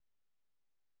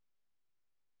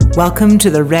Welcome to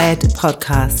the Red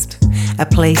Podcast, a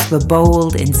place for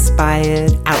bold,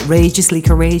 inspired, outrageously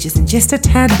courageous, and just a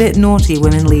tad bit naughty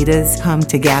women leaders come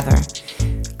together.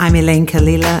 I'm Elaine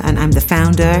Kalila, and I'm the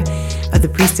founder of the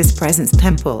Priestess Presence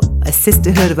Temple, a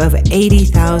sisterhood of over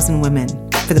 80,000 women.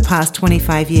 For the past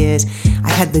 25 years,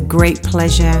 I've had the great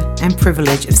pleasure and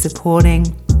privilege of supporting,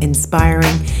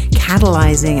 inspiring,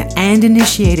 catalyzing, and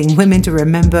initiating women to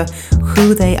remember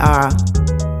who they are.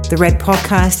 The Red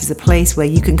Podcast is a place where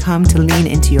you can come to lean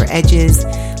into your edges,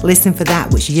 listen for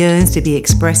that which yearns to be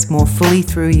expressed more fully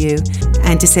through you,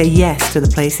 and to say yes to the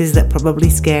places that probably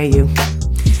scare you.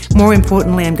 More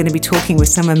importantly, I'm going to be talking with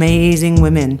some amazing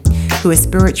women who are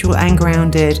spiritual and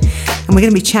grounded, and we're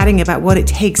going to be chatting about what it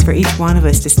takes for each one of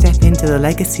us to step into the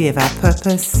legacy of our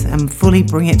purpose and fully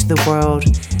bring it to the world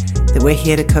that we're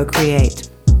here to co-create.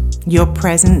 Your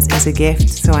presence is a gift,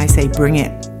 so I say bring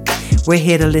it. We're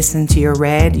here to listen to your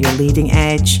red, your leading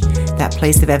edge, that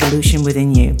place of evolution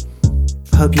within you.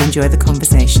 Hope you enjoy the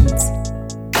conversations.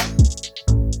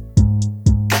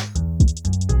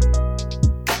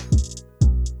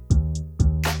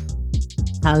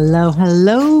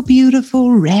 Hello,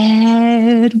 beautiful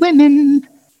red women.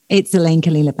 It's Elaine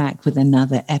Kalila back with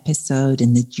another episode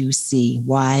in the juicy,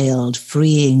 wild,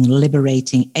 freeing,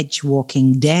 liberating,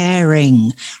 edge-walking,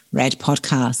 daring Red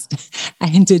Podcast.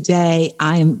 And today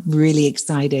I'm really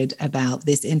excited about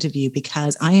this interview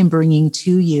because I am bringing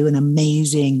to you an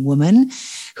amazing woman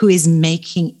who is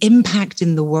making impact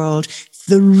in the world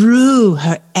through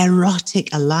her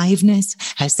erotic aliveness,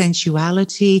 her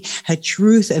sensuality, her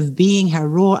truth of being, her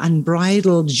raw,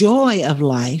 unbridled joy of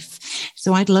life.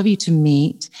 So I'd love you to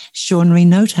meet Shawnee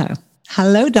Noto.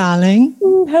 Hello, darling.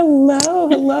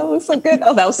 Hello. So good.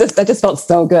 Oh, that just felt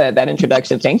so good, that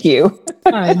introduction. Thank you.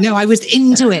 No, I was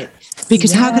into it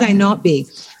because how could I not be?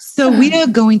 So we are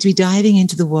going to be diving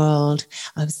into the world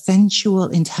of sensual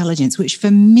intelligence, which for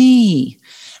me,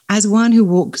 as one who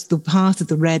walks the path of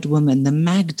the red woman, the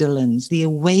Magdalens, the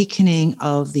awakening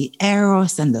of the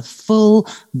eros and the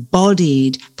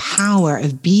full-bodied power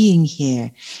of being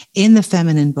here in the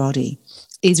feminine body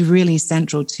is really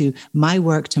central to my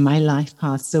work, to my life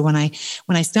path. So when I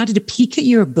started to peek at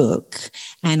your book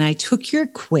and I took your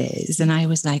quiz and I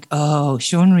was like, oh,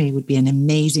 Shawnee would be an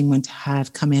amazing one to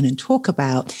have come in and talk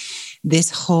about this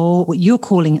whole, what you're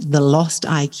calling the lost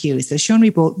IQ. So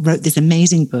Shawnee wrote this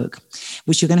amazing book,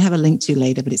 which you're going to have a link to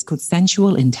later, but it's called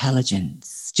Sensual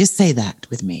Intelligence. Just say that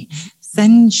with me.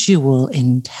 Sensual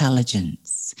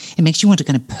Intelligence. It makes you want to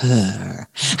kind of purr.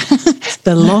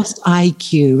 The lost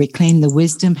IQ, reclaim the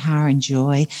wisdom, power, and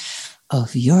joy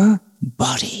of your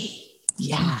body.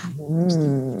 Yeah.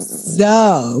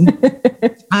 So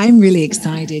I'm really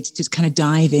excited to kind of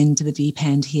dive into the deep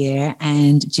end here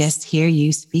and just hear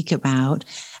you speak about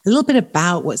a little bit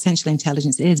about what sensual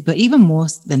intelligence is, but even more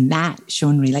than that,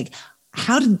 Shawnee, like,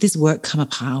 how did this work come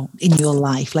about in your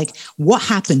life? Like, what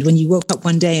happened when you woke up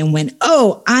one day and went,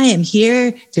 oh, I am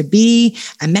here to be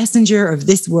a messenger of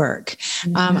this work?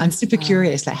 I'm super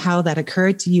curious, like, how that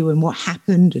occurred to you and what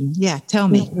happened. And yeah, tell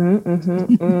me.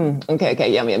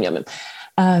 Okay. Yum.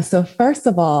 So first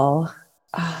of all,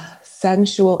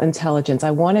 sensual intelligence.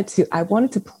 I wanted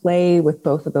to play with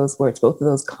both of those words, both of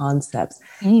those concepts.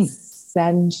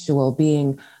 Sensual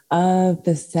being of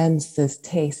the senses,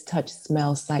 taste, touch,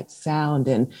 smell, sight, sound,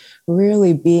 and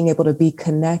really being able to be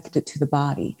connected to the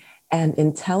body. And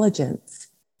intelligence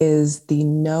is the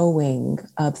knowing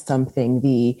of something,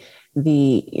 the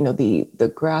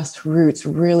grassroots,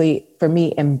 really, for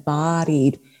me,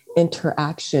 embodied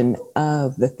interaction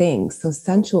of the things. So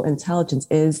sensual intelligence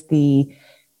is the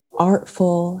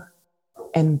artful,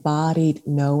 embodied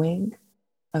knowing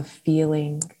of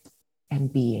feeling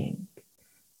and being.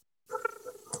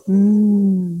 So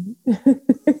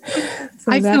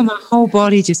I feel my whole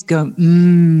body just go, like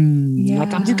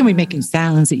I'm just going to be making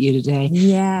sounds at you today.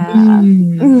 Yes.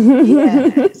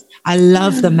 I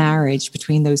love the marriage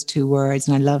between those two words.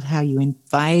 And I love how you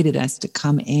invited us to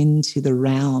come into the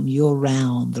realm, your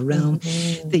realm, the realm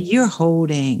that you're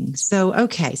holding. So,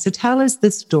 okay. So tell us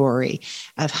the story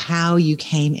of how you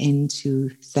came into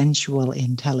sensual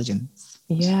intelligence.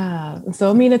 Yeah. So,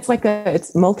 I mean, it's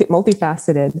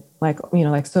multifaceted, like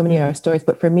so many of our stories,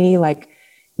 but for me, like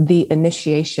the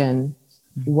initiation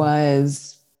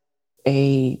was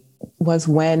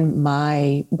when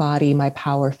my body, my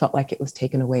power felt like it was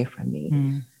taken away from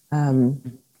me.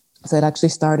 So it actually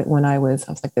started when I was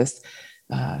like this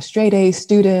straight A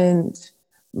student,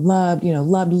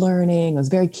 loved learning. I was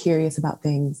very curious about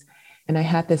things. And I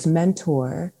had this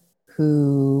mentor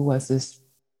who was this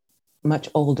much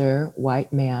older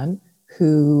white man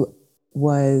who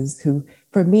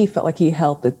for me felt like he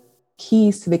held the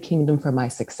keys to the kingdom for my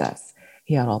success.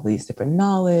 He had all these different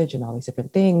knowledge and all these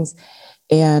different things.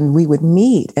 And we would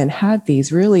meet and have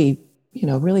these really,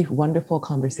 really wonderful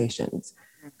conversations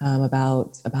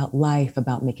about life,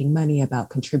 about making money, about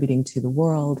contributing to the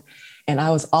world. And I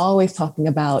was always talking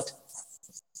about,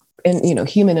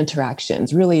 human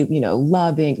interactions, really,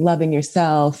 loving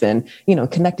yourself and,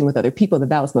 connecting with other people,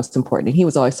 that was most important. And he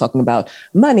was always talking about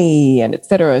money and et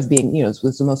cetera as being,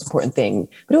 was the most important thing.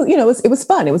 But, it was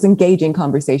fun. It was engaging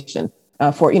conversation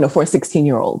for a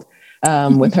 16-year-old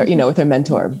with her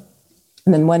mentor.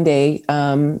 And then one day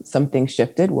something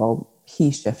shifted. Well, he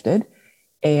shifted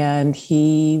and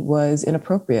he was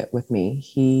inappropriate with me.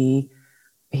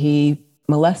 He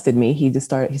molested me. He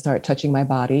started touching my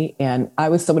body. And I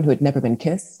was someone who had never been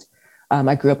kissed.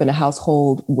 I grew up in a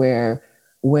household where,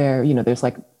 there's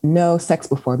like no sex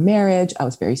before marriage. I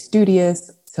was very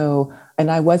studious. So,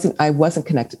 and I wasn't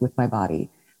connected with my body.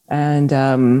 And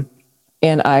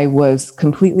I was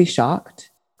completely shocked.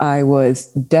 I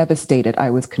was devastated. I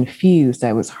was confused.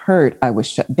 I was hurt. I was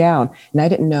shut down. And I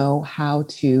didn't know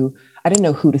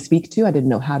who to speak to. I didn't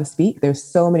know how to speak. There's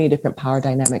so many different power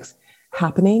dynamics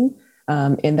happening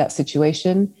in that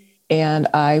situation. And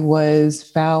I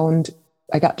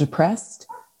got depressed,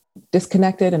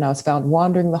 disconnected, and I was found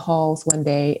wandering the halls one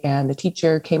day. And the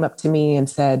teacher came up to me and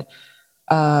said,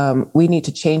 we need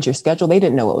to change your schedule. They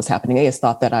didn't know what was happening. They just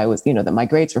thought that I was, that my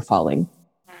grades were falling.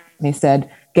 And they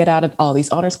said, get out of all these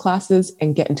honors classes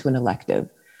and get into an elective.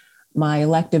 My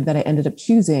elective that I ended up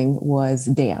choosing was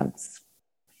dance.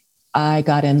 I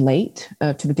got in late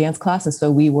to the dance class. And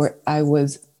so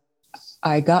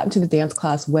I got into the dance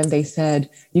class when they said,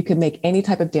 you can make any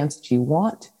type of dance that you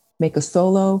want, make a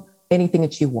solo, anything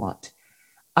that you want.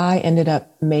 I ended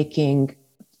up making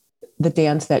the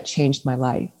dance that changed my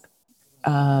life.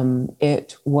 And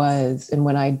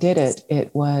when I did it,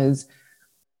 it was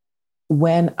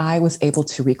when I was able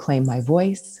to reclaim my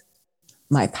voice,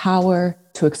 my power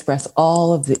to express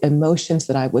all of the emotions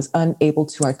that I was unable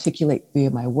to articulate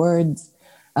via my words.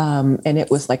 And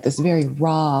it was like this very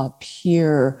raw,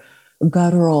 pure,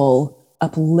 guttural,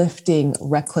 uplifting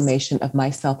reclamation of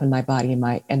myself and my body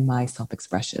and my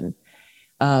self-expression.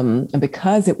 And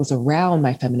because it was around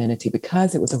my femininity,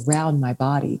 because it was around my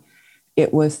body,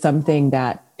 it was something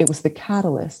that it was the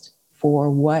catalyst for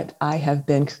what I have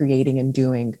been creating and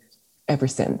doing ever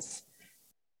since.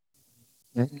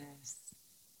 Goodness.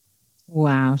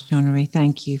 Wow, Shaunarie,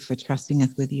 thank you for trusting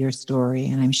us with your story.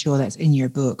 And I'm sure that's in your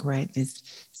book, right? This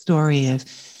story of,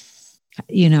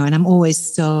 and I'm always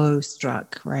so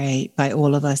struck, right, by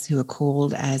all of us who are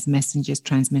called as messengers,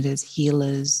 transmitters,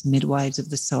 healers, midwives of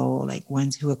the soul, like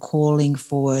ones who are calling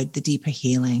forward the deeper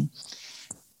healing,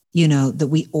 that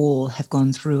we all have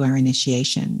gone through our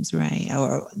initiations, right?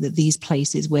 Or these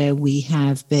places where we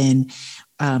have been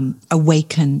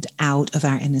awakened out of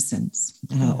our innocence,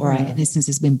 or our innocence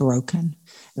has been broken,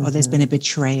 or there's been a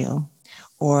betrayal,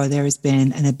 or there has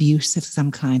been an abuse of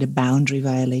some kind, a boundary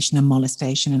violation, a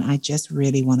molestation. And I just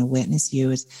really want to witness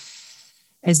you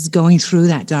as going through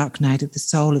that dark night of the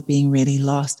soul of being really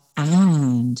lost,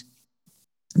 and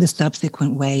the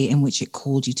subsequent way in which it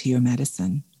called you to your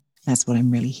medicine. That's what I'm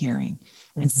really hearing.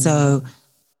 And so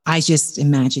I just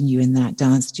imagine you in that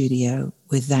dance studio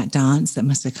with that dance that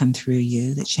must have come through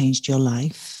you, that changed your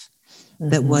life,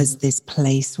 that was this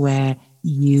place where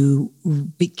you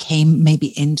became maybe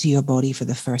into your body for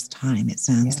the first time, it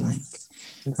sounds like,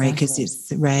 exactly. Right? Because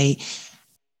it's right.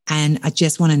 And I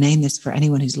just want to name this for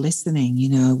anyone who's listening,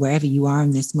 wherever you are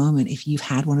in this moment, if you've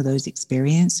had one of those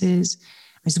experiences,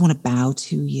 I just want to bow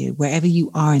to you. Wherever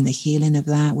you are in the healing of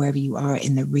that, wherever you are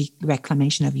in the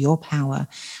reclamation of your power,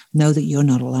 know that you're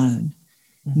not alone.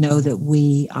 Know that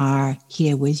we are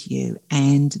here with you,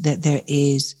 and that there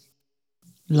is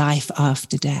life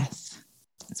after death.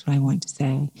 That's what I want to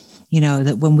say.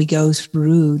 That when we go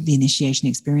through the initiation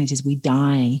experiences, we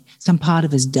die. Some part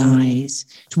of us dies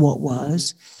to what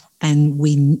was, and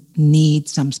we need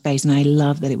some space. And I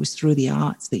love that it was through the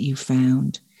arts that you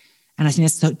found. And I think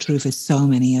that's so true for so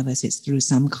many of us. It's through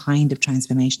some kind of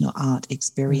transformational art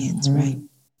experience, right?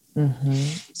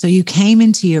 So you came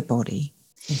into your body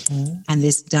and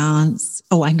this dance.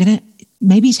 Oh, I'm going to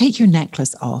maybe take your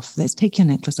necklace off. Let's take your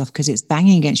necklace off because it's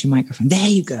banging against your microphone. There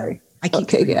you go. I keep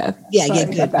okay, yeah. Yeah,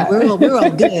 good. We're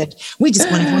all good. We just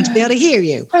want everyone to be able to hear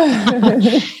you.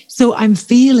 So I'm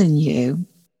feeling you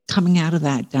coming out of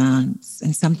that dance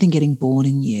and something getting born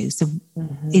in you. So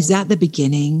is that the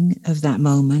beginning of that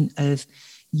moment of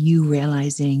you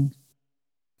realizing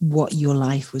what your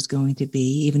life was going to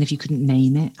be, even if you couldn't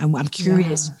name it? I'm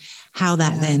curious how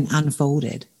that then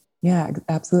unfolded. Yeah,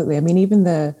 absolutely. I mean, even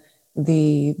the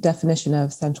the definition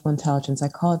of sensual intelligence, I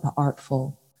call it the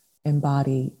artful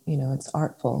embodied, it's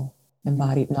artful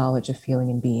embodied knowledge of feeling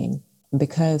and being.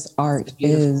 Because art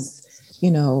is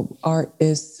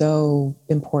so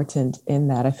important in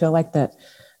that. I feel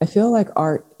like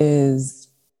art is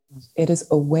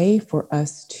a way for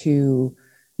us to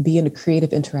be in a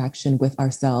creative interaction with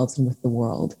ourselves and with the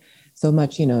world. So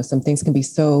much, some things can be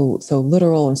so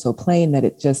literal and so plain that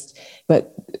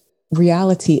but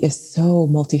reality is so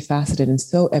multifaceted and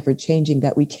so ever changing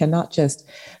that we cannot just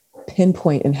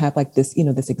pinpoint and have like this,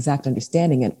 this exact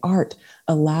understanding. And art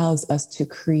allows us to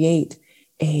create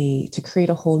a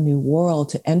whole new world,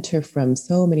 to enter from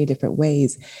so many different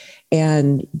ways.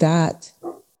 And that,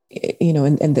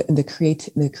 and the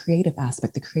creative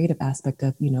aspect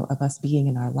of, of us being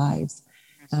in our lives.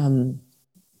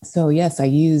 So yes, I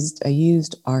used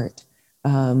art,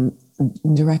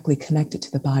 directly connected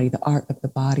to the body, the art of the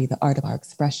body, the art of our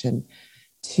expression,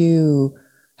 to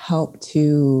help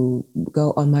to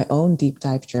go on my own deep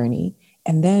dive journey,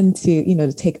 and then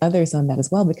to take others on that as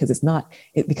well, because it's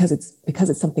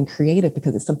something creative,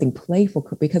 because it's something playful,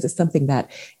 because it's something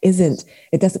that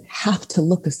it doesn't have to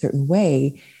look a certain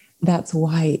way. That's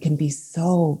why it can be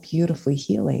so beautifully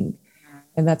healing.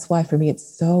 And that's why for me it's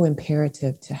so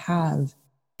imperative to have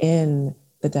in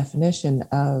the definition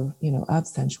of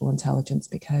sensual intelligence,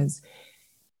 because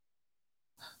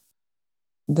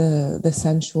the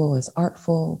sensual is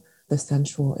artful, the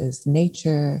sensual is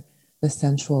nature, the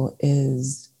sensual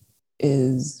is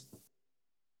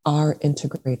our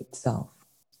integrated self.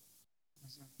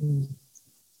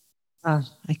 I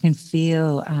can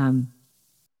feel,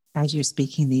 as you're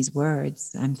speaking these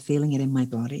words, I'm feeling it in my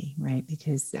body, right?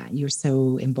 Because you're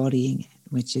so embodying it,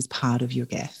 which is part of your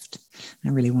gift. I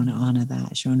really want to honor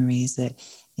that, Jean-Marie, that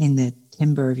in the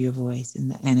timbre of your voice, in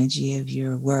the energy of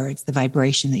your words, the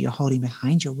vibration that you're holding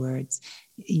behind your words,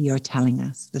 you're telling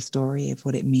us the story of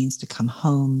what it means to come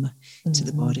home to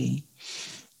the body.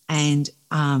 And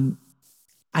I'd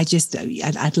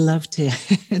love to,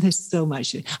 there's so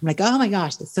much. I'm like, oh my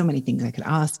gosh, there's so many things I could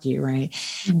ask you, right?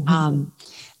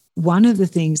 One of the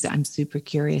things that I'm super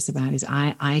curious about is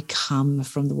I come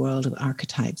from the world of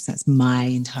archetypes. That's my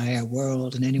entire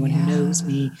world. And anyone who knows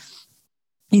me,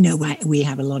 we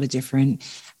have a lot of different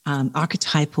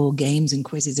archetypal games and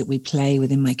quizzes that we play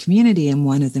within my community. And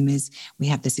one of them is, we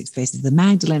have the 6 faces of the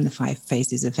Magdalene, the 5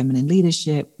 faces of feminine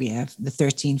leadership. We have the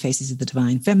 13 faces of the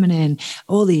divine feminine,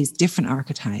 all these different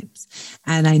archetypes.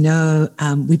 And I know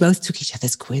we both took each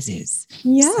other's quizzes.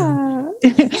 Yeah. So,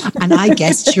 and I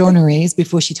guessed Jean-Marie's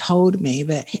before she told me,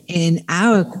 but in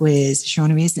our quiz,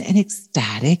 Jean-Marie is an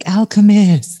ecstatic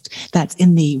alchemist. That's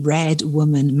in the Red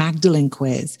Woman Magdalene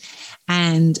quiz.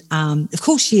 And of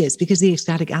course she is, because the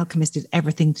ecstatic alchemist is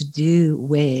everything to do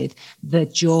with the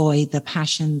joy, the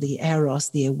passion, the eros,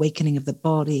 the awakening of the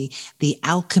body, the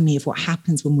alchemy of what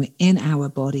happens when we're in our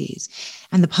bodies.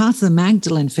 And the path of the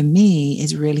Magdalene for me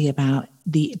is really about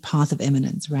the path of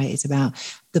immanence, right? It's about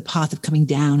the path of coming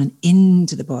down and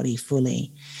into the body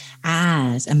fully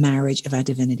as a marriage of our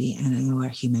divinity and our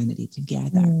humanity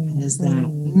together. As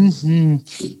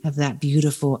that of that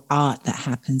beautiful art that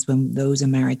happens when those are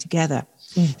married together.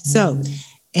 So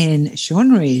in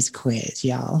Jean-Marie's quiz,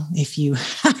 y'all, if you,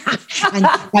 and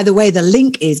by the way, the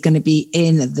link is going to be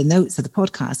in the notes of the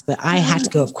podcast, but I had to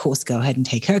go ahead and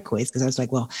take her quiz, because I was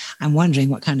like, well, I'm wondering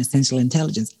what kind of sensual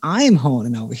intelligence I'm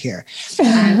holding over here.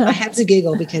 And I had to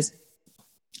giggle because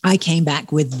I came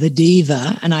back with the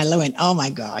diva, and I went, oh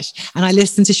my gosh. And I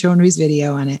listened to Jean-Marie's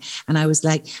video on it, and I was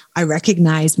like, I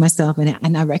recognized myself in it,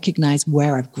 and I recognized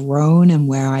where I've grown and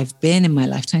where I've been in my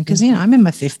lifetime. Because, I'm in my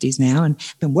 50s now and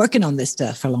been working on this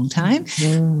stuff for a long time.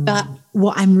 But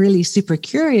what I'm really super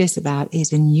curious about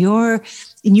is in your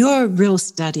real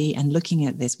study and looking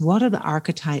at this, what are the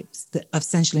archetypes of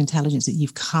sensual intelligence that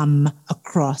you've come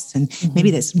across? And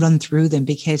maybe let's run through them,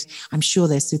 because I'm sure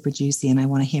they're super juicy and I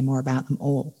want to hear more about them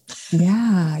all.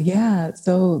 Yeah.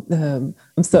 So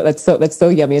that's so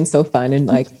yummy and so fun. And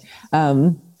like, I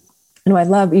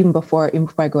love, even before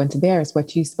I go into theirs,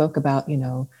 what you spoke about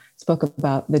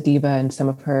the diva and some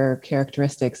of her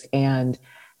characteristics, and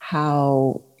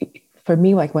how, for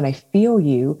me, like when I feel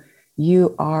you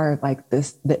are like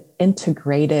the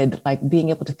integrated, like being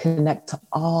able to connect to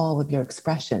all of your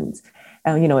expressions,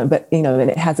 and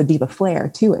it has a diva flair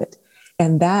to it.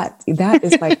 And that is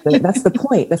like, that's the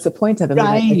point. That's the point of it.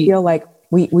 Right. I feel like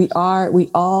we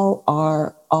all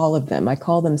are all of them. I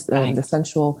call them the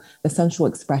sensual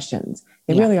expressions.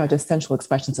 They really are just sensual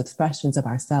expressions of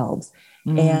ourselves.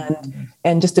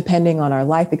 And just depending on our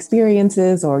life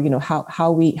experiences, or,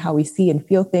 how we see and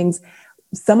feel things,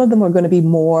 some of them are going to be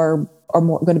more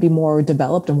going to be more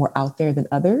developed or more out there than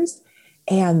others.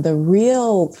 And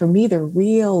for me, the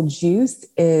real juice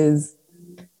is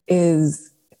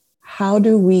how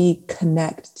do we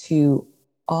connect to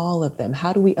all of them?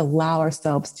 How do we allow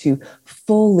ourselves to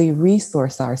fully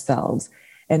resource ourselves?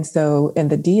 And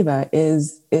the diva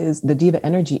is the diva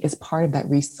energy is part of that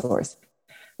resource.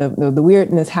 The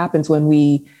weirdness happens when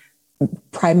we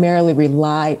primarily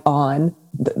rely on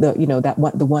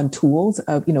the one tools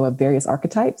of various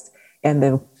archetypes, and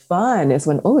the fun is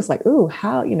when it's like,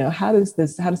 how does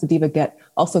the diva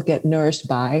get nourished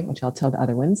by, which I'll tell the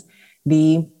other ones,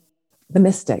 the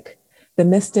mystic.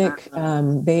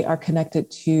 They are connected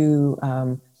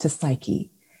to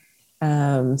psyche.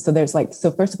 So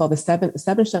first of all, the seven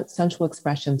sensual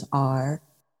expressions are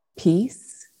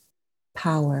peace,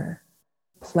 power,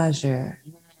 pleasure,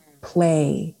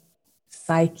 play,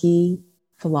 psyche,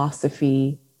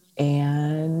 philosophy,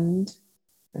 and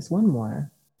there's one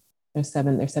more. There's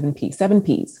seven P's. Seven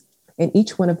P's. And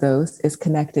each one of those is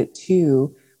connected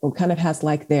to, or kind of has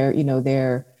like their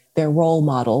role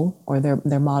model, or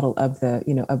their model of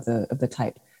the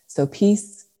type. So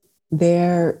peace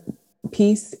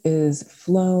is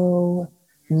flow,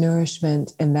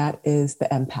 nourishment, and that is the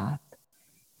empath.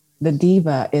 The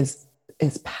diva is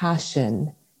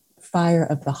passion, fire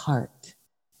of the heart.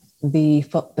 The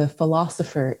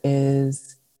philosopher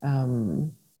is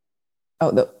the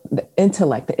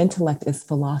intellect. The intellect is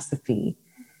philosophy.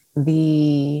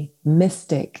 The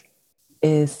mystic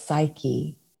is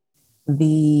psyche.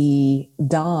 The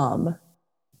dom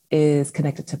is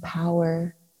connected to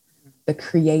power. The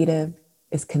creative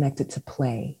is connected to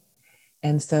play.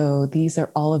 And so these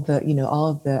are all of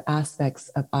the aspects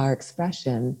of our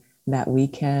expression that we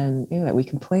can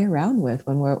play around with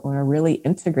when we're really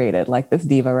integrated, like this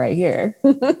diva right here.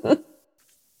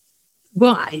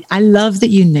 Well, I love that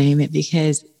you name it,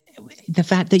 because the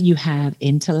fact that you have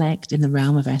intellect in the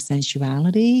realm of our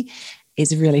sensuality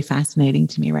is really fascinating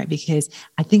to me, right? Because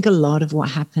I think a lot of what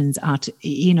happens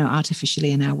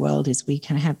artificially in our world is we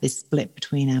kind of have this split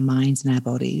between our minds and our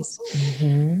bodies.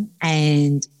 Mm-hmm.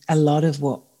 And a lot of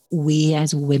what we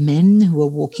as women who are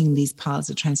walking these paths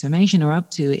of transformation are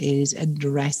up to is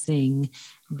addressing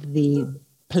the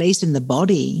place in the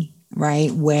body,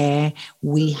 right, where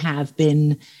we have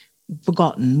been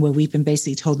forgotten, where we've been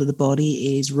basically told that the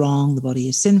body is wrong, the body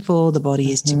is sinful, the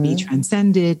body is to be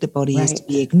transcended, the body is to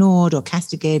be ignored or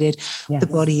castigated, the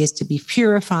body is to be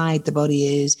purified, the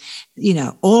body is,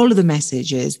 all of the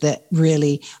messages that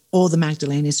really all the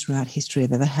Magdalenas throughout history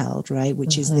have ever held, right?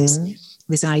 Which is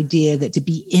this idea that to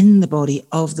be in the body,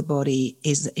 of the body,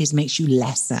 is makes you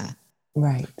lesser.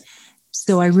 Right.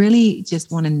 So I really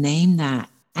just want to name that,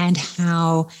 and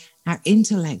how our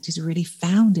intellect is really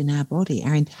found in our body.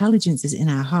 Our intelligence is in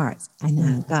our hearts and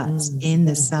our guts, in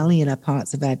the cellular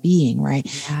parts of our being, right?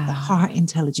 Yeah. The heart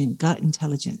intelligent, gut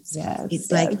intelligence. Yes,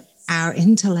 it's like our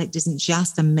intellect isn't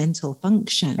just a mental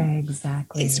function.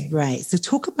 Exactly. It's right. So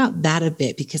talk about that a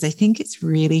bit, because I think it's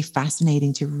really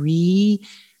fascinating to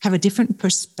have a different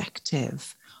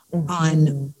perspective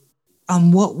on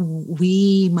what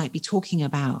we might be talking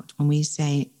about when we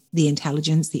say the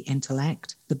intelligence, the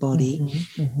intellect, the body.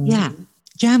 Yeah.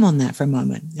 Jam on that for a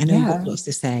moment. I know you've got lots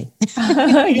to say.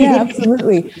 Yeah,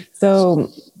 absolutely. So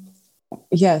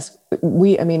yes,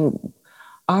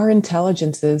 our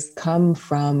intelligences come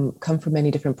from many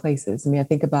different places. I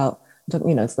think about,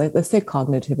 let's say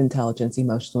cognitive intelligence,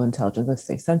 emotional intelligence, let's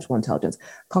say sensual intelligence.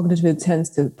 Cognitive tends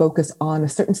to focus on a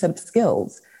certain set of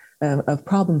skills of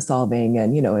problem solving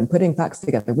and putting facts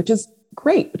together, which is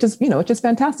great, which is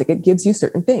fantastic. It gives you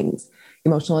certain things.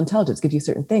 Emotional intelligence gives you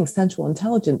certain things. Sensual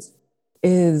intelligence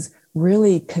is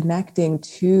really connecting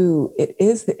to, it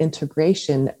is the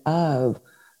integration of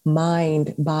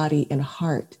mind, body, and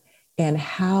heart. And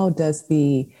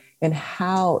the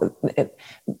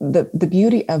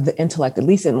beauty of the intellect, at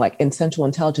least in sensual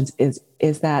intelligence,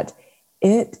 is that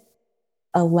it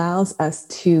allows us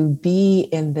to be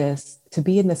in this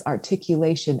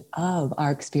articulation of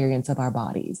our experience of our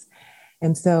bodies.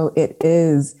 And so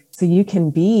you can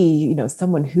be,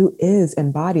 someone who is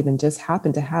embodied and just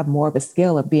happen to have more of a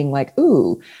skill of being like,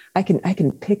 ooh, I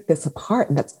can pick this apart,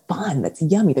 and that's fun, that's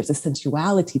yummy. There's a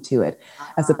sensuality to it,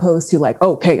 as opposed to like,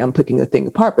 okay, I'm picking the thing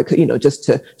apart, but just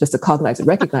to cognize and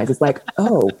recognize. It's like,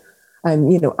 oh, I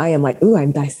am like, ooh,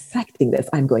 I'm dissecting this.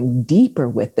 I'm going deeper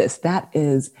with this. That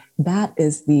is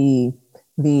the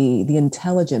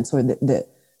intelligence, or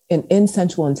in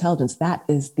sensual intelligence, that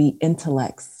is the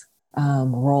intellect's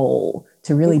role,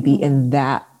 to really be in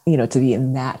that, to be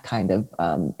in that kind of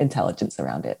intelligence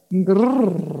around it.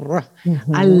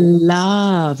 I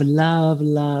love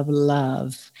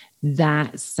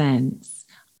that sense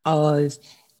of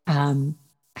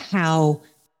how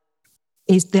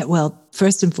is that, well,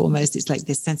 first and foremost, it's like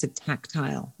this sense of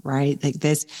tactile, right? Like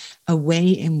there's a way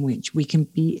in which we can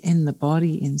be in the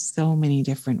body in so many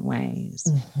different ways.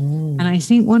 Mm-hmm. And I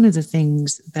think one of the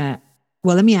things that,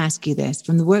 well, let me ask you this,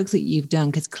 from the work that you've done,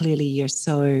 because clearly you're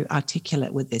so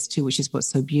articulate with this too, which is what's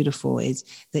so beautiful, is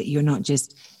that you're not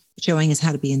just showing us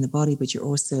how to be in the body, but you're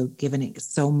also giving it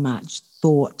so much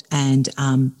thought and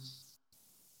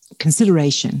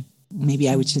consideration. Maybe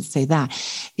I would should say that.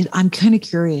 I'm kind of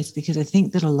curious because I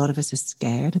think that a lot of us are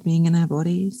scared of being in our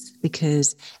bodies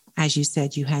because, as you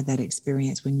said, you had that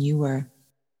experience when you were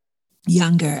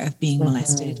younger of being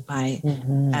molested by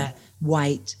a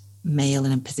white male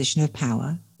in a position of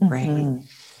power, right?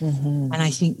 And I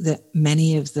think that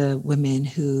many of the women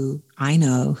who I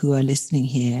know who are listening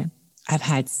here have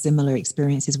had similar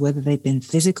experiences, whether they've been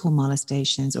physical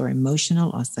molestations or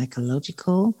emotional or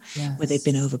psychological, where they've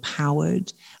been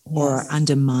overpowered or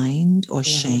undermined or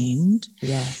shamed.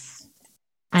 Yes.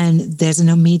 And there's an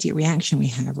immediate reaction we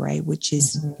have, right? Which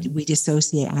is we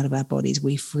dissociate out of our bodies,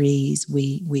 we freeze,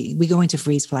 we go into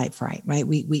freeze, flight, fright, right?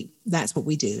 We that's what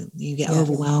we do. You get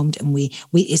overwhelmed, and we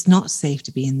it's not safe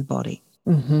to be in the body.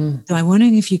 So I'm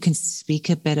wondering if you can speak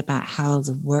a bit about how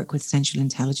the work with sensual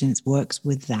intelligence works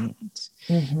with that.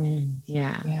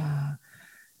 Yeah.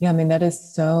 I mean, that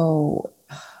is so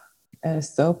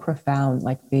profound.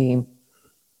 And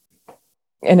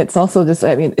it's also just,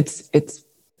 I mean,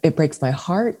 it breaks my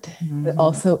heart, but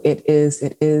also it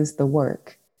is the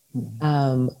work.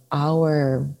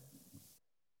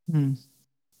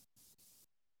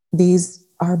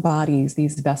 Our bodies,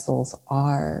 these vessels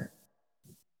are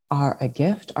a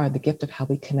gift, are the gift of how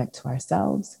we connect to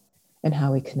ourselves and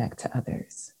how we connect to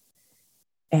others.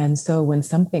 And so when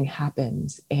something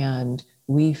happens and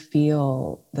we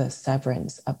feel the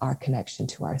severance of our connection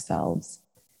to ourselves,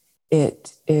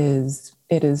 it is,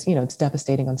 it's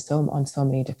devastating on so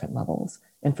many different levels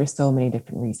and for so many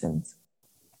different reasons.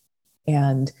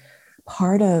 And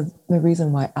part of the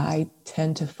reason why I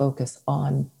tend to focus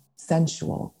on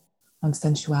sensuality,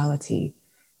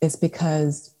 is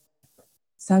because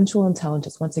sensual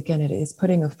intelligence, once again, it is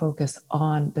putting a focus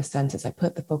on the senses. I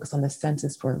put the focus on the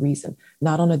senses for a reason,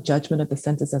 not on a judgment of the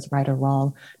senses as right or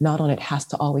wrong, not on it has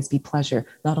to always be pleasure,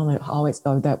 not on it always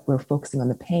that we're focusing on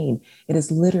the pain. It is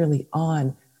literally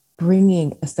on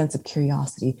bringing a sense of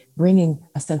curiosity, bringing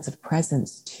a sense of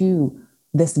presence to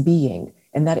this being.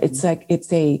 And that it's like,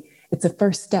 it's a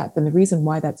first step. And the reason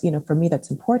why that's, for me,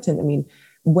 that's important. I mean,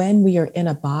 when we are in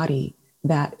a body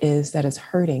that is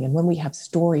hurting, and when we have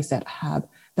stories that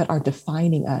are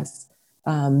defining us,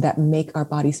 that make our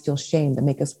bodies feel shame, that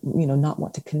make us, not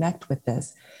want to connect with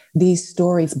this, these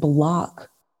stories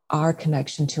block our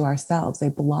connection to ourselves.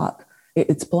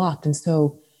 It's blocked. And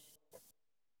so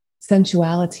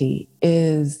sensuality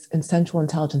and sensual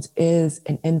intelligence is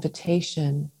an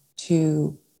invitation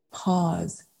to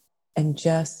pause and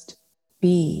just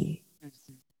be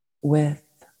with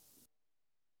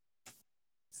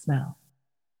smell.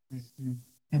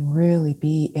 And really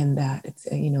be in that, it's,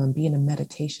 and be in a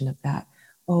meditation of that.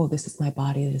 Oh, this is my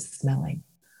body that is smelling.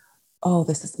 Oh,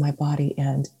 this is my body,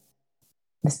 and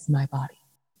this is my body.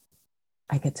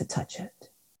 I get to touch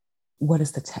it. What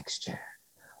is the texture?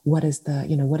 What is the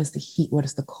heat? What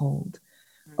is the cold?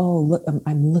 Oh, look,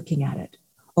 I'm looking at it.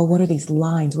 Oh, what are these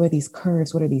lines? What are these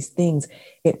curves? What are these things?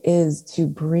 It is to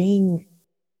bring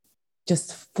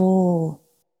just full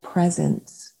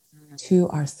presence to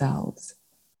ourselves.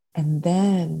 And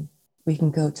then we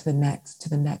can go to the next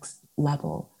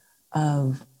level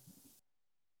of,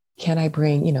 can I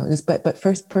bring, but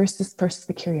first is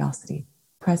the curiosity,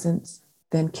 presence,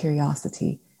 then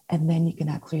curiosity. And then you can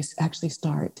actually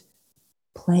start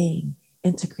playing,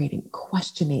 integrating,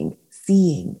 questioning,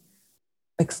 seeing,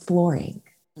 exploring.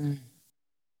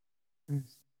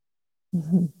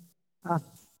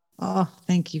 Oh,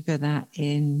 thank you for that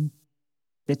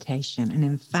invitation. And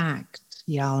in fact,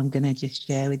 y'all, I'm going to just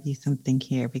share with you something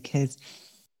here, because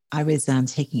I was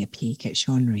taking a peek at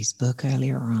Sean Ree's book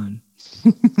earlier on,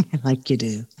 like you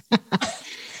do.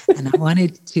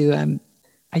 And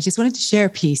I just wanted to share a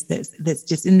piece that's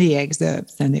just in the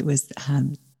excerpts. And it was,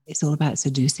 it's all about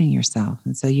seducing yourself.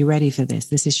 And so you ready for this?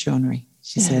 This is Sean Ree.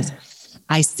 She says,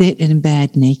 I sit in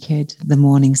bed naked. The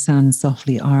morning sun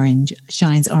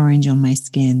shines orange on my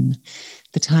skin.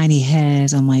 The tiny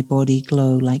hairs on my body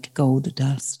glow like gold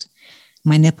dust.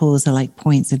 My nipples are like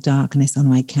points of darkness on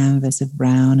my canvas of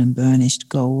brown and burnished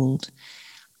gold.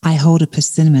 I hold a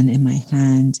persimmon in my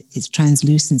hand. Its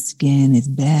translucent skin is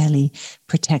barely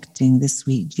protecting the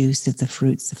sweet juice of the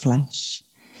fruit's flesh.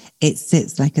 It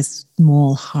sits like a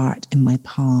small heart in my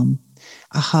palm.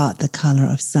 a heart the color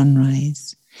of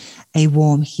sunrise. A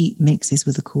warm heat mixes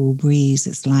with a cool breeze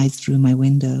that slides through my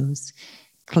windows,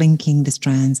 clinking the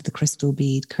strands of the crystal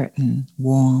bead curtain.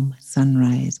 Warm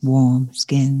sunrise, warm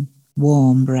skin,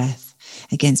 warm breath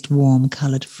against warm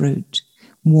colored fruit,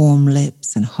 warm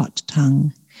lips and hot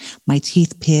tongue. My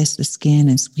teeth pierce the skin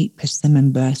and sweet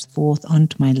persimmon bursts forth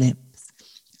onto my lips.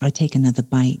 I take another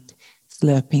bite,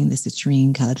 slurping the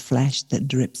citrine-colored flesh that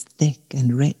drips thick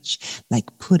and rich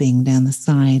like pudding down the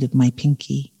side of my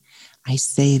pinky. I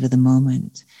savor the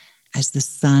moment as the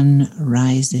sun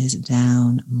rises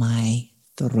down my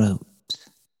throat.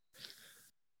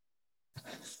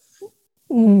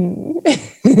 Now,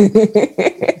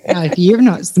 if you're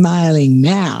not smiling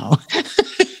now,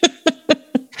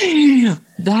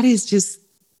 that is just,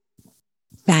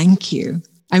 thank you.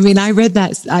 I mean, I read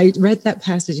that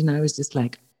passage and I was just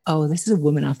like, oh, this is a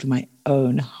woman after my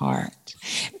own heart,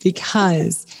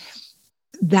 because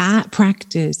that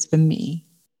practice for me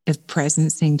of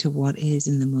presencing to what is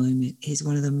in the moment is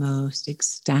one of the most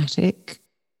ecstatic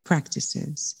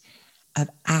practices of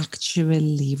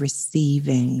actually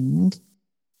receiving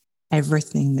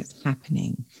everything that's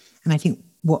happening. And I think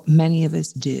what many of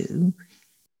us do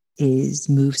is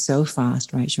move so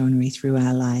fast, right, Jean-Marie, through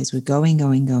our lives. We're going.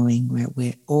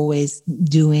 We're always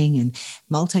doing and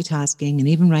multitasking. And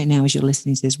even right now, as you're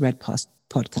listening to this Red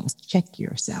podcast, check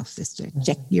yourself, sister.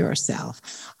 Check yourself.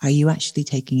 Are you actually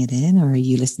taking it in, or are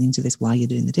you listening to this while you're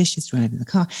doing the dishes, driving the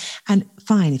car? And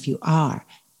fine if you are.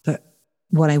 But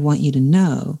what I want you to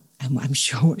know, and I'm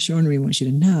sure what Jean-Marie wants you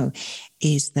to know,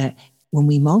 is that when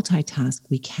we multitask,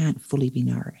 we can't fully be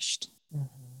nourished.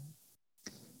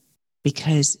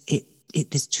 Because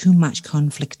there's too much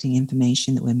conflicting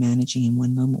information that we're managing in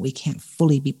one moment. We can't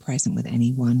fully be present with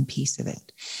any one piece of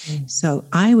it. So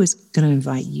I was going to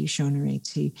invite you, Jean-Marie,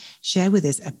 to share with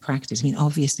us a practice. I mean,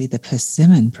 obviously the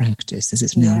persimmon practice, as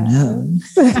it's now known.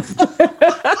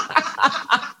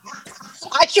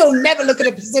 I shall never look at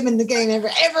a persimmon again, ever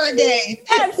again.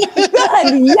 That's good.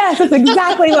 Yes, that's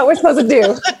exactly what we're supposed to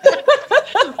do.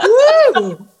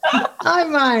 Woo!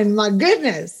 My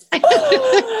goodness.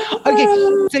 Okay,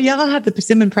 so y'all have the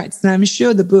persimmon practice, and I'm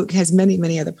sure the book has many,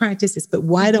 many other practices, but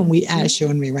why don't we ask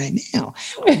Jean-Marie right now,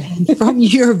 from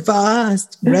your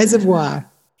vast reservoir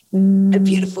of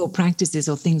beautiful practices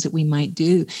or things that we might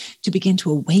do to begin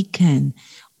to awaken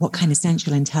what kind of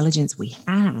sensual intelligence we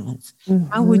have.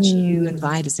 How would you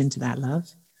invite us into that,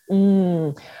 love?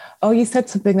 Oh, you said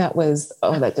something that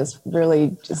just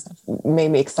really just made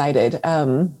me excited.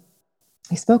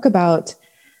 I spoke about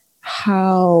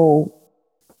how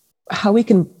we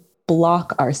can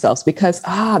block ourselves because,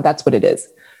 that's what it is.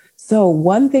 So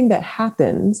one thing that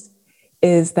happens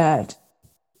is that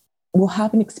we'll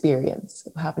have an experience,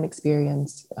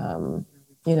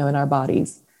 in our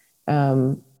bodies.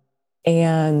 And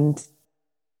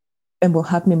we'll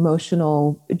have an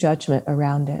emotional judgment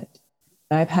around it.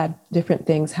 And I've had different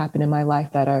things happen in my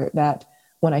life that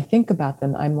when I think about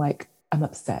them, I'm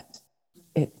upset.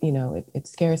 It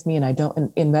scares me, and I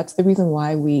don't, and that's the reason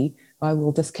why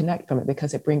we'll disconnect from it,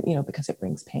 because it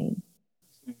brings pain.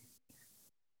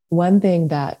 One thing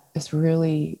that is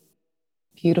really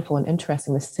beautiful and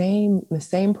interesting, the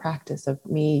same practice of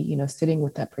me, sitting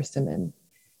with that persimmon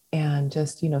and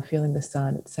just, feeling the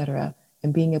sun, etc.,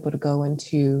 and being able to go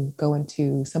into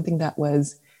something that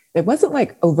it wasn't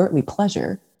like overtly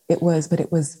pleasure. But it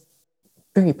was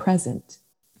very present.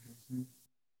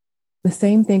 The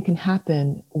same thing can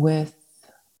happen with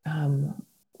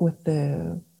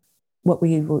what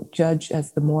we will judge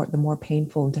as the more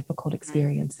painful and difficult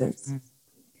experiences.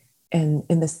 And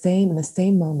in the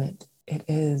same moment, it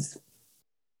is,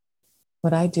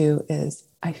 what I do is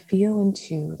I feel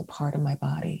into the part of my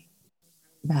body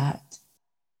that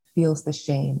feels the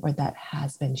shame or that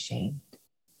has been shamed,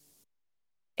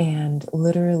 and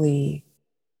literally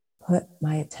put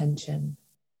my attention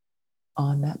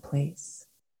on that place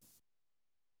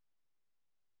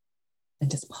and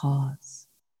just pause.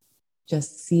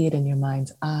 Just see it in your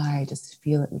mind's eye. Just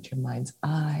feel it with your mind's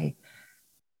eye.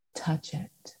 Touch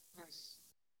it.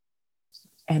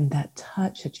 And that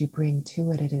touch that you bring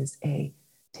to it,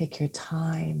 take your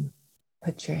time,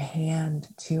 put your hand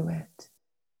to it.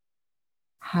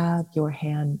 Have your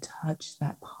hand touch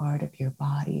that part of your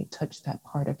body, touch that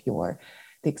part of the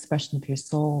expression of your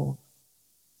soul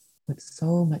with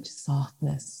so much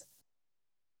softness,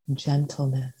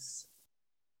 gentleness,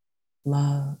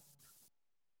 love,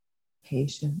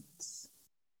 patience.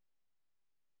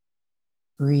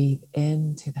 Breathe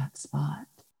into that spot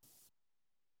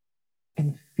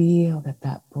and feel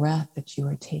that breath that you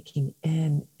are taking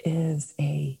in is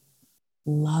a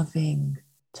loving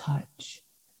touch,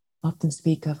 often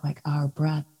speak of like our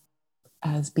breath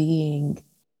as being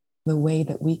the way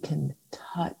that we can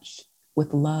touch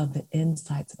with love the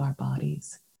insides of our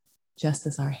bodies, just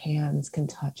as our hands can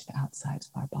touch the outsides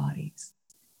of our bodies.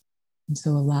 And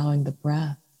so allowing the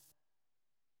breath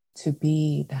to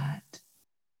be that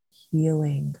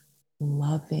healing,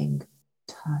 loving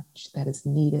touch that is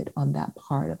needed on that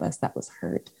part of us that was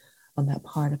hurt, on that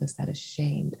part of us that is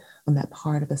shamed, on that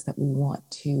part of us that we want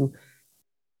to,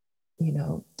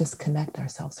 disconnect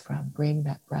ourselves from. Bring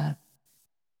that breath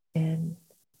in,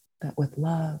 but with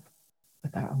love,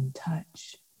 with our own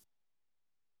touch.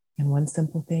 And one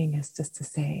simple thing is just to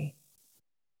say,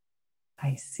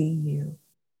 I see you.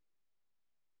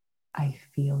 I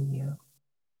feel you.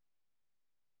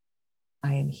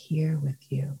 I am here with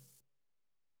you.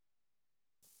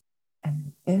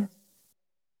 And if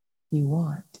you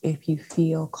want, if you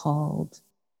feel called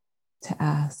to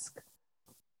ask,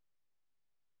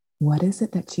 what is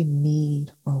it that you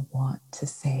need or want to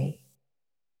say?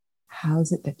 How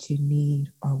is it that you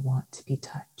need or want to be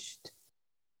touched?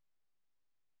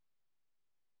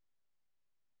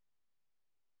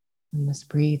 And let's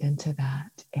breathe into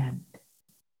that and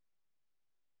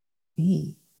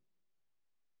be,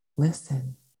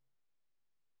 listen,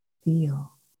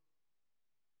 feel,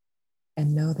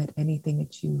 and know that anything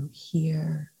that you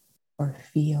hear or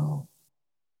feel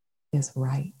is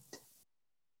right.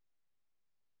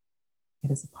 It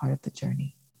is a part of the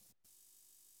journey.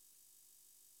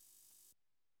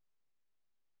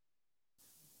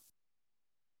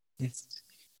 Yes.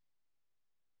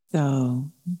 So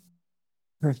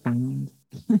profound.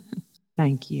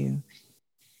 Thank you.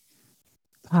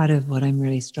 Part of what I'm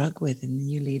really struck with in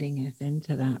you leading us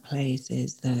into that place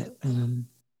is that,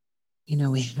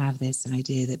 we have this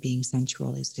idea that being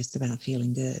sensual is just about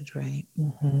feeling good, right?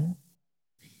 Mm-hmm.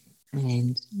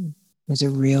 And there's a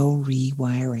real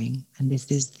rewiring. And this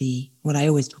is what I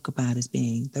always talk about as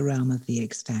being the realm of the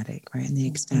ecstatic, right? And the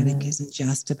ecstatic isn't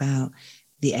just about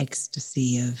the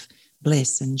ecstasy of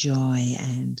bliss and joy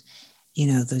and,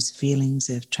 those feelings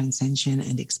of transcension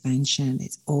and expansion.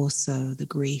 It's also the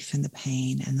grief and the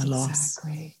pain and the loss.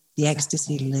 The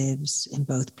ecstasy lives in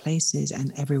both places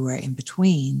and everywhere in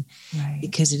between, right?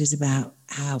 Because it is about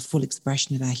our full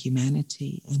expression of our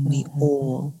humanity. And we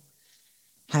all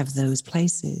have those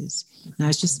places. And I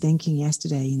was just thinking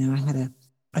yesterday, I had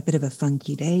a bit of a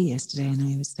funky day yesterday,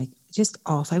 and I was like just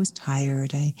off. I was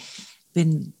tired. I'd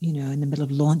been, in the middle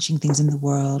of launching things in the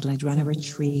world, and I'd run a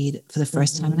retreat for the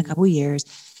first time in a couple of years.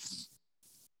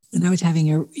 And I was having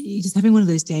one of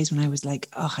those days when I was like,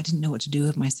 oh, I didn't know what to do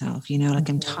with myself.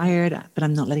 I'm tired, but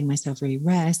I'm not letting myself really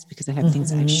rest because I have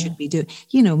things that I should be doing.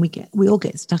 We all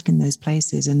get stuck in those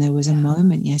places. And there was a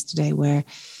moment yesterday where,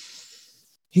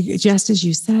 just as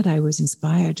you said, I was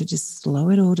inspired to just slow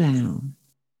it all down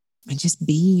and just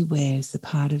be with the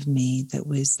part of me that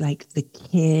was like the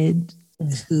kid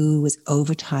who was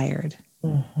overtired.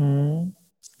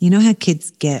 You know how kids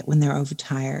get when they're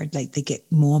overtired, like they get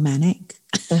more manic.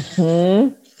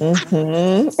 So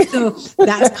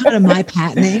that's kind of my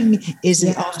patterning is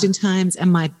that oftentimes,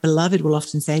 and my beloved will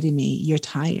often say to me, you're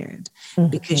tired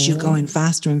because you're going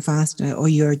faster and faster, or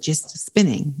you're just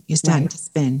spinning. You're starting to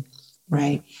spin,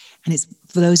 right? And it's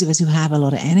for those of us who have a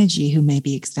lot of energy, who may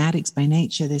be ecstatics by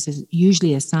nature, this is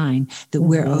usually a sign that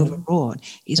we're overwrought,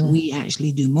 is we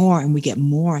actually do more and we get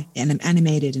more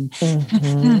animated and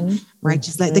right?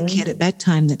 Just like the kid at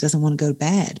bedtime that doesn't want to go to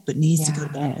bed, but needs to go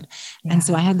to bed. And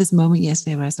so I had this moment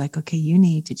yesterday where I was like, okay, you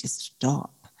need to just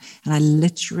stop. And I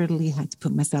literally had to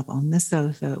put myself on the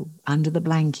sofa under the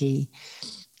blankie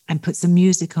and put some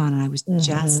music on. And I was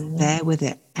just there with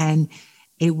it. And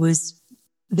it was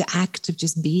the act of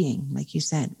just being, like you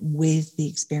said, with the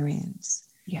experience.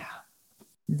 Yeah.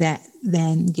 That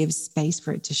then gives space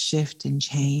for it to shift and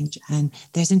change. And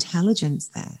there's intelligence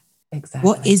there. Exactly.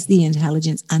 What is the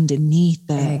intelligence underneath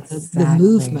the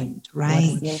movement, right? What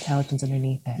is the intelligence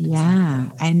underneath it? Yeah.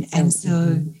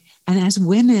 Exactly. And as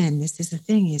women, this is the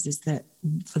thing is that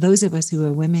for those of us who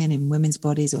are women in women's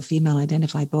bodies or female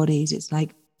identified bodies, it's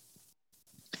like,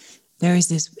 there is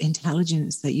this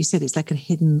intelligence that you said, it's like a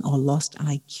hidden or lost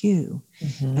IQ,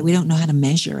 and we don't know how to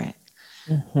measure it.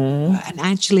 And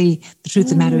actually, the truth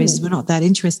of the matter is we're not that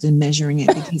interested in measuring it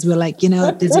because we're like,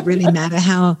 does it really matter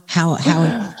how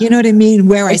you know what I mean?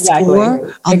 Where I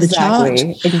score on the chart?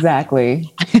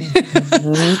 Exactly.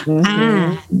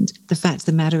 And the fact of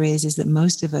the matter is that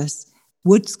most of us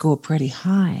would score pretty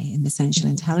high in the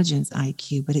sensual intelligence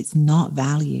IQ, but it's not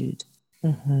valued.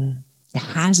 It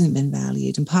hasn't been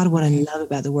valued. And part of what I love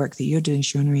about the work that you're doing,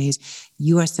 Shonari, is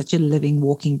you are such a living,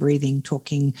 walking, breathing,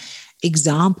 talking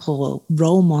example,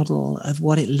 role model of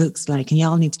what it looks like. And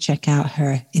y'all need to check out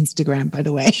her Instagram, by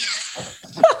the way.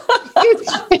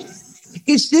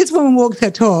 If this woman walks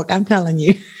her talk, I'm telling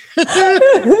you.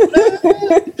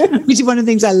 Which is one of the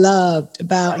things I loved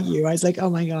about you. I was like, oh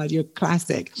my God, you're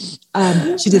classic.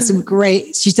 She does some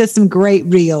great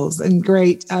reels and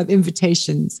great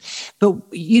invitations. But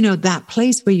that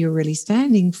place where you're really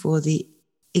standing for the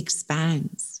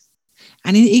expanse,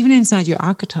 and even inside your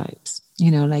archetypes,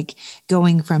 like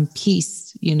going from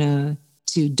peace, to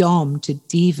Dom, to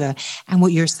Diva. And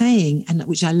what you're saying, and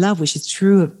which I love, which is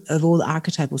true of all the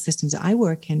archetypal systems that I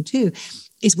work in too,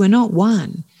 is we're not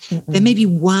one. Mm-mm. There may be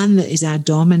one that is our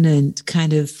dominant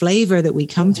kind of flavor that we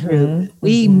come through.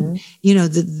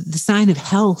 The sign of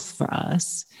health for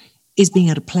us is being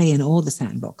able to play in all the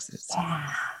sandboxes.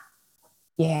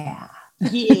 Yeah.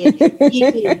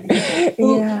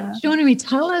 Well, Shawnee,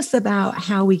 tell us about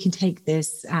how we can take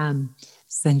this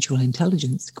sensual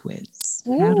intelligence quiz.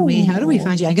 How do we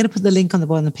find you? I'm going to put the link on the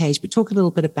bottom of the page, but talk a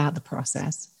little bit about the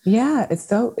process. Yeah,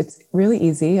 it's really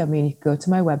easy. I mean, you can go to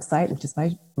my website, which is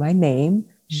my name,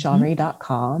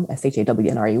 shawnrey.com,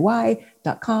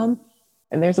 SHAWNREY.com.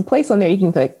 And there's a place on there you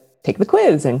can take the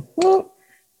quiz and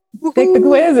take the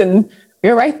quiz and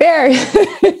you're right there.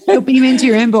 You'll beam into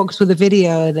your inbox with a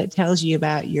video that tells you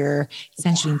about your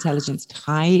sensual intelligence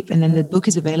type. And then the book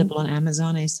is available on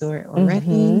Amazon. I saw it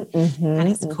already. And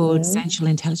it's called Sensual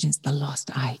Intelligence, The Lost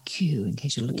IQ, in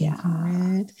case you're looking for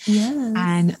it. Yes.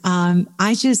 And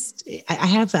I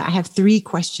have 3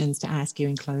 questions to ask you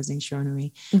in closing,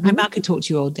 Shawnee. I could talk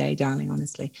to you all day, darling,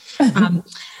 honestly.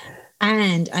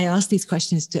 And I ask these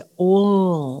questions to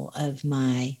all of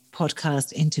my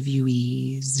podcast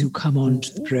interviewees who come on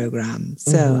to the program.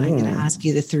 So I'm going to ask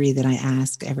you the 3 that I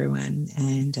ask everyone.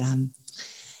 And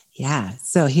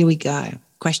so here we go.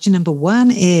 Question number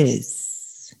 1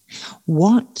 is,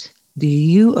 what do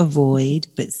you avoid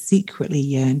but secretly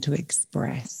yearn to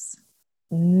express?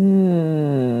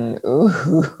 Ooh,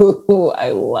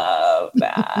 I love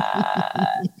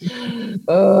that.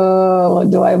 What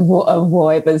do I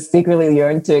avoid but secretly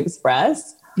yearn to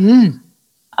express? And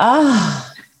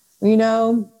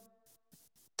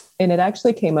it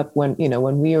actually came up when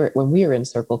we were in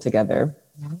circle together.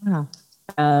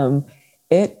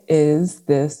 It is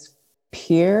this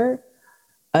pure,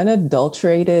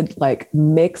 unadulterated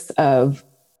mix of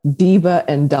diva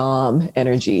and dom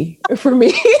energy for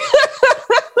me.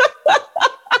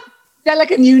 Is that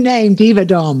like a new name, Diva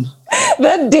Dom?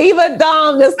 The Diva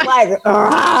Dom,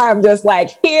 I'm just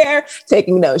here,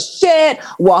 taking no shit,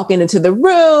 walking into the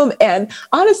room. And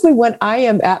honestly, when I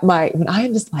am just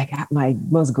at my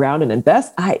most grounded and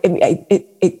best,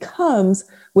 it comes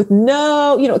with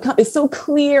no, it's so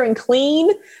clear and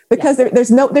clean because there's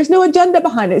no agenda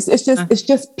behind it. It's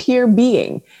just pure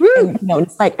being. And,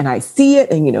 it's and I see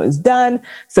it and, it's done.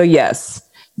 So yes,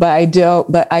 but I do,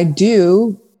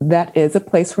 that is a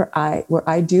place where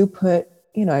I do put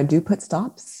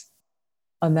stops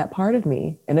on that part of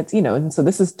me. And it's, and so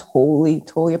this is totally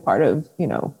a part of,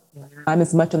 I'm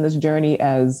as much on this journey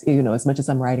as, as much as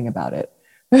I'm writing about it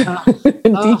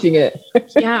and teaching it.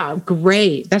 Yeah,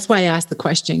 great. That's why I asked the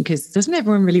question, because doesn't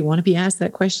everyone really want to be asked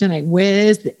that question? Like,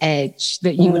 where's the edge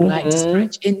that you would like to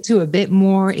stretch into a bit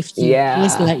more if you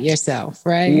just let yourself,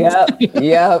 right?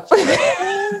 Yep.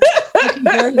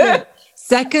 Very good.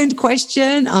 Second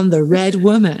question on the red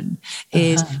woman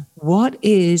is, what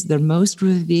is the most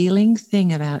revealing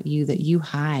thing about you that you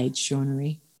hide,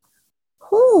 Shawnee?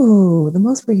 Oh, the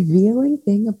most revealing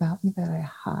thing about me that I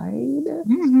hide?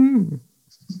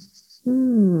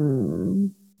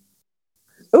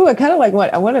 Oh, I kind of like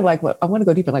what? I want to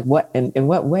go deeper. Like what? In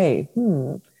what way?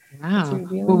 Wow.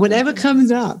 Well, whatever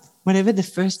comes up, whatever the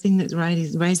first thing that's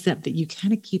rises up, that you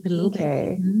kind of keep it a little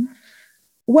bit.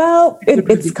 Well,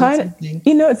 it's kind of,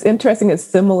 it's interesting. It's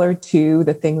similar to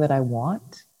the thing that I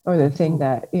want, or the thing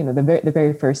that, the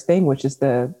very first thing, which is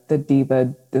the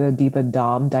diva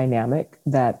dom dynamic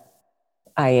that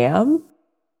I am,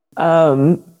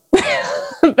 that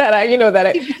I do.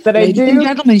 Ladies and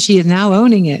gentlemen, she is now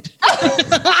owning it.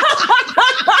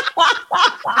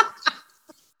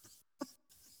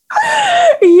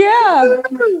 Yeah.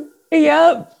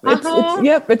 Yep. It's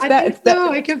that.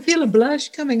 I can feel a blush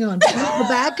coming on. Not the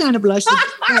bad kind of blush, the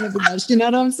kind of blush. You know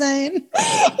what I'm saying? Yeah,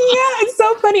 it's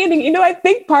so funny. And I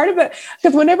think part of it,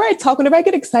 because whenever I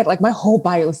get excited, my whole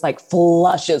body was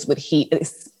flushes with heat,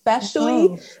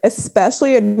 especially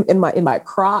in my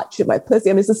crotch, in my pussy.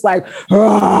 I mean, it's just part of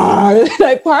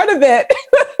it.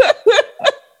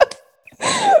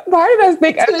 Part of us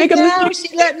think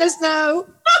she's letting us know.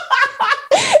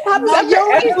 You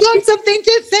always got something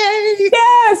to say.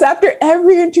 Yes, after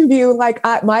every interview, like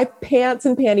my pants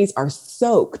and panties are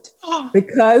soaked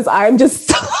because I'm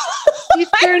just. She's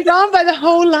turned on by the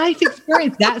whole life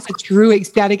experience. That's a true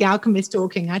ecstatic alchemist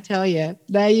talking, I tell you.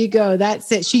 There you go. That's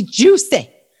it. She's juicy.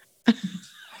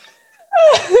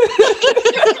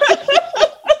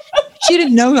 She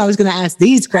didn't know I was going to ask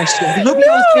these questions. I hope I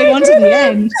was going on to the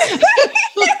end.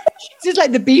 It's just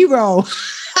like the B-roll.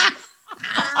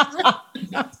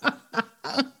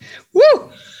 Woo!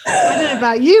 I don't know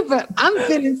about you, but I'm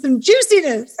feeling some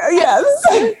juiciness. Yes.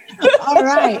 All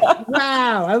right.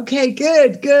 Wow. Okay,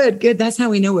 good. That's how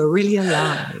we know we're really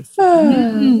alive.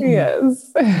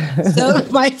 Yes. So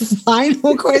my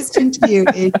final question to you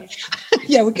is,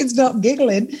 we can stop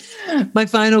giggling. My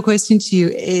final question to you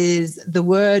is, the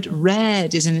word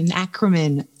RED is an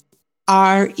acronym,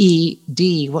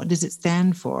 RED. What does it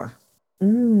stand for?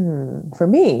 For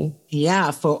me?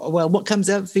 Yeah. What comes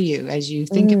up for you as you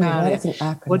think about it?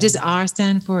 What does R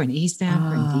stand for and E stand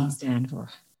for and D stand for?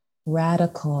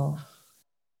 Radical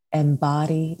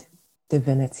embodied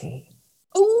divinity.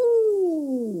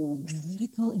 Ooh,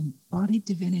 radical embodied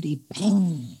divinity.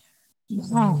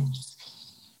 Yes.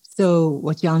 So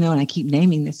what y'all know, and I keep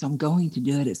naming this, so I'm going to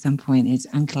do it at some point, is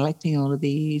I'm collecting all of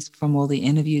these from all the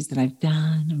interviews that I've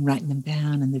done and writing them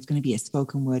down. And there's going to be a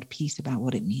spoken word piece about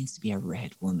what it means to be a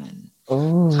red woman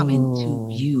coming to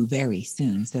you very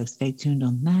soon. So stay tuned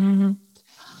on that.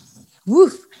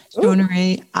 Woof.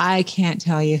 Shauna, I can't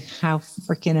tell you how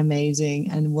freaking amazing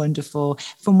and wonderful.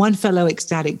 From one fellow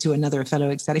ecstatic to another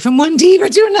fellow ecstatic, from one diva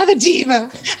to another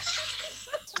diva.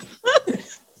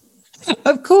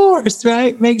 Of course,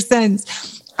 right? Makes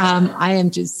sense. I am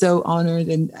just so honored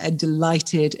and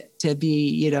delighted to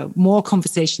be, more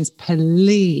conversations,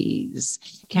 please,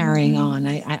 carrying on.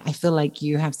 I feel like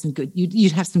you have some good,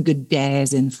 you'd have some good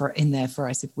dares in there for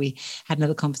us if we had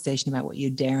another conversation about what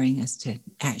you're daring us to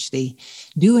actually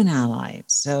do in our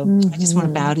lives. So I just want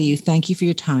to bow to you. Thank you for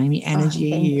your time, your energy,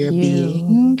 your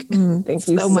being. Thank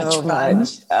you so much fun.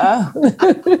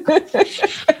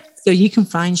 So you can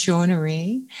find Shauna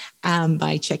Ree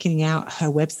by checking out her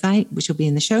website, which will be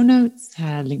in the show notes,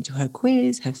 link to her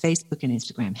quiz, her Facebook and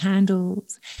Instagram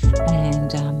handles.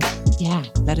 And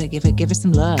give her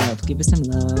some love. Give her some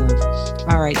love.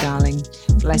 All right, darling.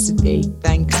 Blessed be.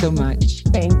 Thanks so much.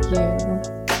 Thank you.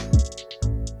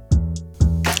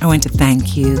 I want to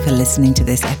thank you for listening to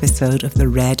this episode of the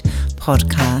Red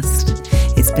Podcast.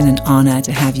 It's been an honor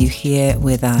to have you here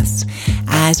with us.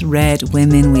 As Red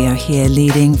women, we are here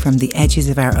leading from the edges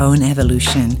of our own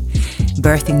evolution,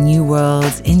 birthing new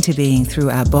worlds into being through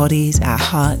our bodies, our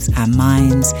hearts, our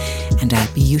minds, and our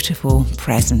beautiful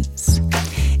presence.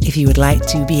 If you would like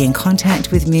to be in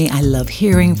contact with me, I love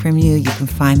hearing from you. You can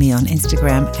find me on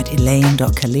Instagram at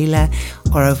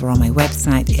elaine.kalila or over on my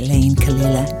website,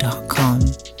 elainekalila.com.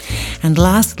 And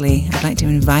lastly, I'd like to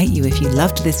invite you, if you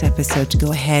loved this episode, to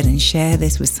go ahead and share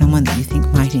this with someone that you think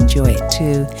might enjoy it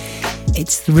too.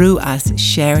 It's through us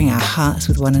sharing our hearts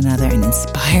with one another and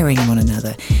inspiring one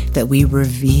another that we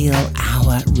reveal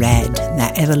our red,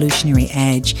 that evolutionary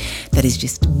edge that is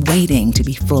just waiting to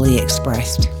be fully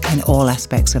expressed in all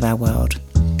aspects of our world.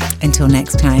 Until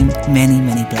next time, many,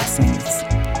 many blessings.